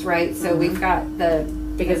goes, right? So we've got the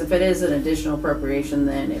Because if it is an additional appropriation,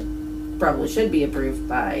 then it probably should be approved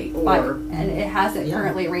by, or, and it hasn't Yeah.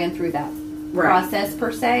 currently ran through that Right. process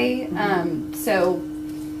per se. So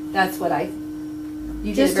that's what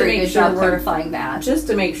you Just did a to very make good sure job we're- clarifying that. just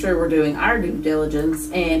to make sure we're doing our due diligence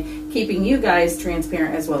and keeping you guys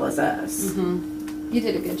transparent as well as us. You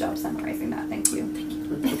did a good job summarizing that. Thank you.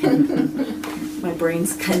 My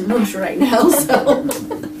brain's kind of mush right now, so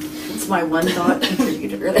it's my one thought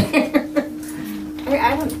contributor there.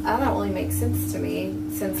 I mean, that don't really make sense to me,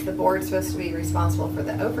 since the board's supposed to be responsible for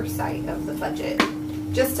the oversight of the budget.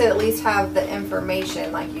 Just to at least have the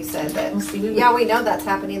information, like you said, that, Well, see, we would- yeah, we know that's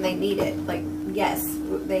happening, they need it. Like, yes,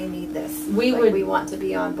 they need this. We Like, would- we want to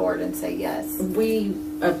be on board and say yes. We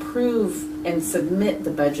approve and submit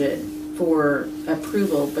the budget for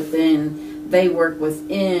approval, but then they work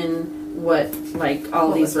within what, like all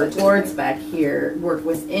What these was budgeted. reports back here, work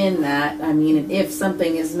within that. I mean, if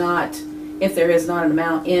something is not, if there is not an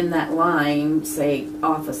amount in that line, say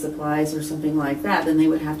office supplies or something like that, then they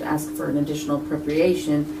would have to ask for an additional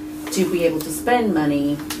appropriation to be able to spend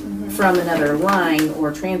money from another line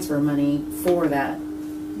or transfer money for that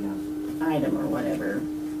item or whatever.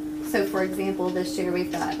 So, for example, this year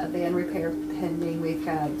we've got a van repair pending. We've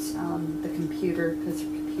got the computer, because her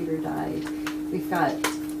computer died. We've got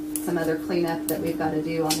some other cleanup that we've got to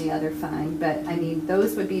do on the other fund. But I mean,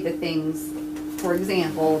 those would be the things, for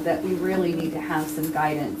example, that we really need to have some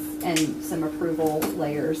guidance and some approval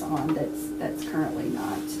layers on that's currently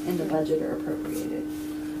not in the budget or appropriated.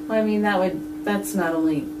 Well, I mean, that's not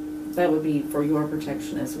only that would be for your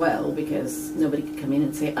protection as well, because nobody could come in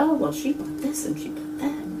and say, oh, well, she bought this and she bought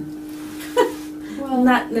that. Well,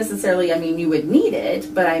 not necessarily, I mean, you would need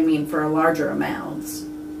it, but I mean for a larger amounts.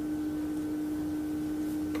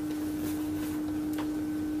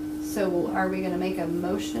 So are we gonna make a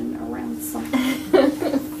motion around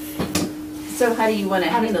something? So how do you want to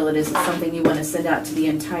handle it? Is it something you want to send out to the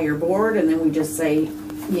entire board and then we just say,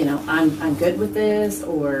 you know, I'm good with this,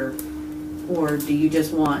 or do you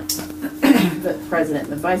just want the president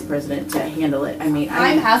and the vice president to handle it? I mean,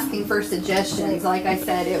 I'm asking for suggestions. Like I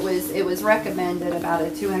said, it was recommended about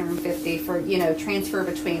a 250 for, you know, transfer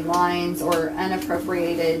between lines or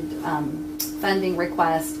unappropriated funding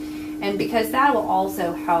request. And because that will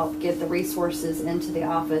also help get the resources into the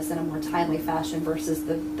office in a more timely fashion versus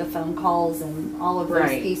the phone calls and all of those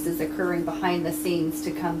pieces occurring behind the scenes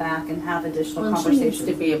to come back and have additional conversations. She needs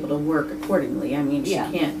to be able to work accordingly. I mean, she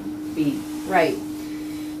can't be right.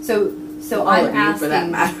 So I'm asking for that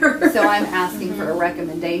matter. So I'm asking for a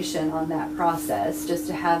recommendation on that process, just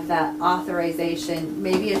to have that authorization.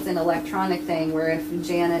 Maybe it's an electronic thing where if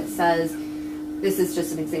Janet says, this is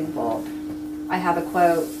just an example, I have a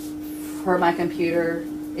quote for my computer,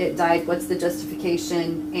 it died, what's the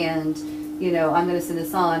justification, and you know, I'm going to send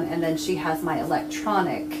this on, and then she has my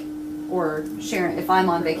electronic, or Sharon, if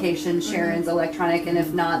I'm on vacation, Sharon's electronic, and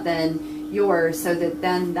if not, then yours, so that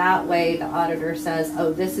then that way the auditor says,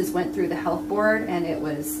 oh, this went through the health board and it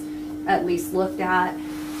was at least looked at,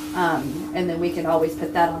 and then we can always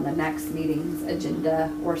put that on the next meeting's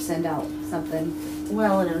agenda or send out something.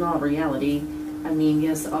 Well, and in all reality, I mean,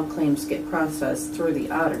 yes, all claims get processed through the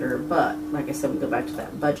auditor, but like I said, we go back to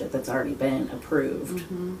that budget that's already been approved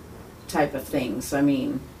type of thing. So, I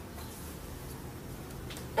mean...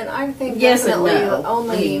 And I think yes definitely and no.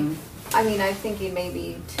 only... I mean, I'm thinking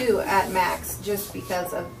maybe 2 at max just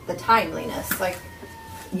because of the timeliness. Like,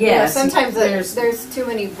 yes, you know, sometimes there's too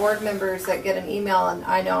many board members that get an email, and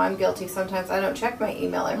I know I'm guilty. Sometimes I don't check my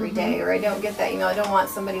email every day, or I don't get that email. I don't want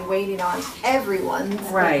somebody waiting on everyone's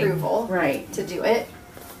approval to do it.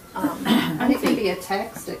 And it could be a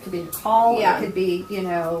text, it could be a call, it could be, you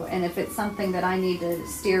know, and if it's something that I need to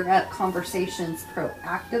steer up conversations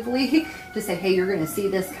proactively to say, hey, you're going to see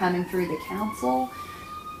this coming through the council.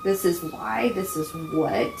 This is why, this is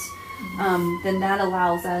what, then that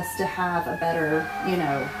allows us to have a better, you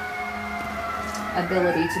know,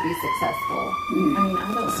 ability to be successful. I mean,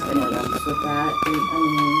 I don't see any issues with that. I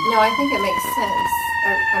mean, no, I think it makes sense.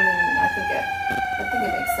 I think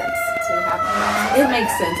it makes sense to have that. It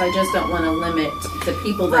makes sense. I just don't want to limit the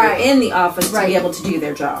people that are in the office to be able to do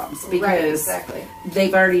their jobs, because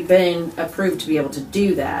they've already been approved to be able to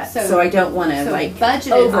do that. So I don't want to like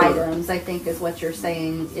budgeted items. I think is what you're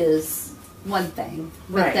saying is one thing,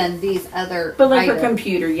 but then these other. But like her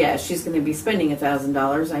computer, yes, she's going to be spending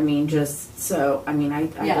 $1,000. I mean, just so. I mean, I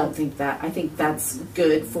don't think that. I think that's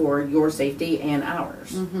good for your safety and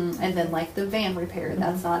ours. And then like the van repair,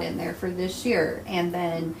 that's not in there for this year, and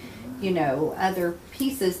then, you know, other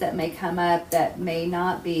pieces that may come up that may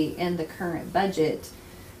not be in the current budget.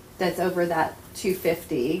 That's over that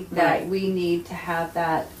 250 that we need to have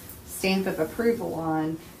that stamp of approval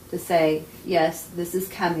on to say, yes, this is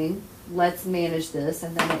coming. Let's manage this,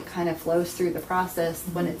 and then it kind of flows through the process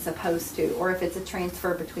when it's supposed to. Or if it's a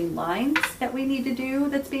transfer between lines that we need to do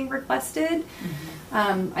that's being requested,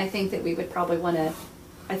 I think that we would probably want to,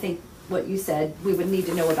 I think what you said, we would need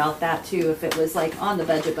to know about that too if it was like on the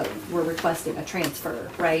budget but we're requesting a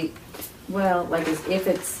transfer, right? Well, like if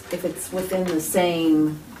it's within the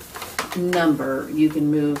same number, you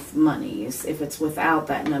can move monies. If it's without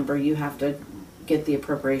that number, you have to get the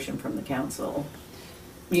appropriation from the council.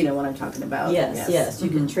 You know what I'm talking about? Yes. You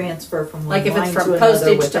can transfer from one like if it's line from to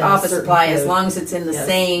postage another to office supply, code. as long as it's in the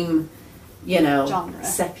same, you know, genre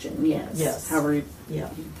section. Yes. However you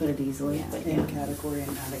can put it easily. But In category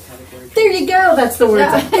and out of category. There you go. That's the word.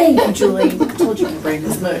 Thank you, Julie. I told you my brain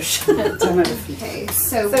was mush. Okay,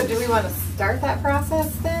 so do we want to start that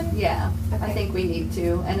process then? Yeah, I think we need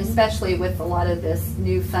to, and especially with a lot of this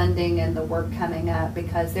new funding and the work coming up,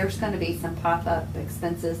 because there's going to be some pop-up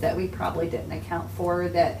expenses that we probably didn't account for,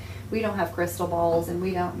 that we don't have crystal balls and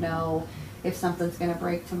we don't know if something's going to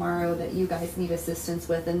break tomorrow that you guys need assistance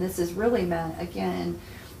with. And this is really meant, again,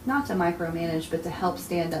 not to micromanage, but to help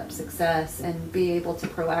stand up success and be able to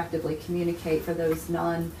proactively communicate for those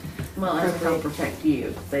Well, and to help protect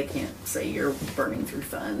you. They can't say you're burning through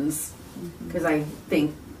funds, because I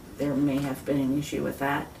think there may have been an issue with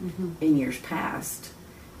that in years past,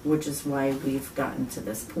 which is why we've gotten to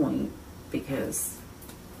this point, because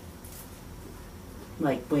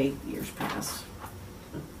like way years past.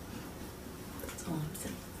 That's all I'm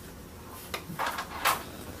saying.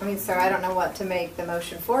 I mean, so I don't know what to make the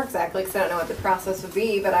motion for exactly, because I don't know what the process would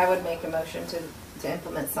be, but I would make a motion to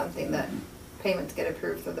implement something that payments get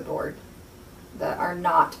approved through the board that are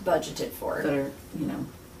not budgeted for. That are,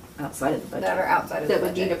 outside of the budget. That are outside of the That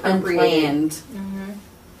would need budget. appropriated, Unplanned. Mm-hmm.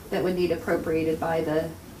 that would need appropriated by the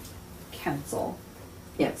council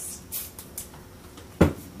Yes.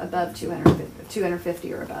 above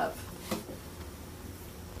 250 or above.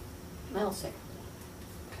 I'll second.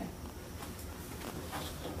 Okay.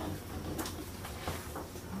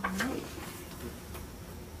 All right.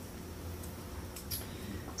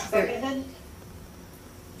 Seconded?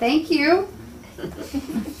 Thank you.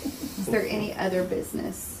 Is there any other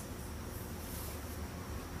business?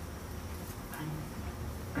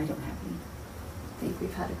 I don't have any. I think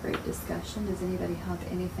we've had a great discussion. Does anybody have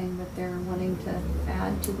anything that they're wanting to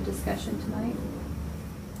add to the discussion tonight?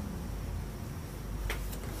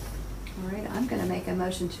 All right, I'm going to make a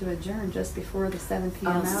motion to adjourn just before the 7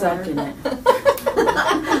 p.m. I'll hour. second it.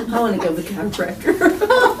 I want to go to the contractor.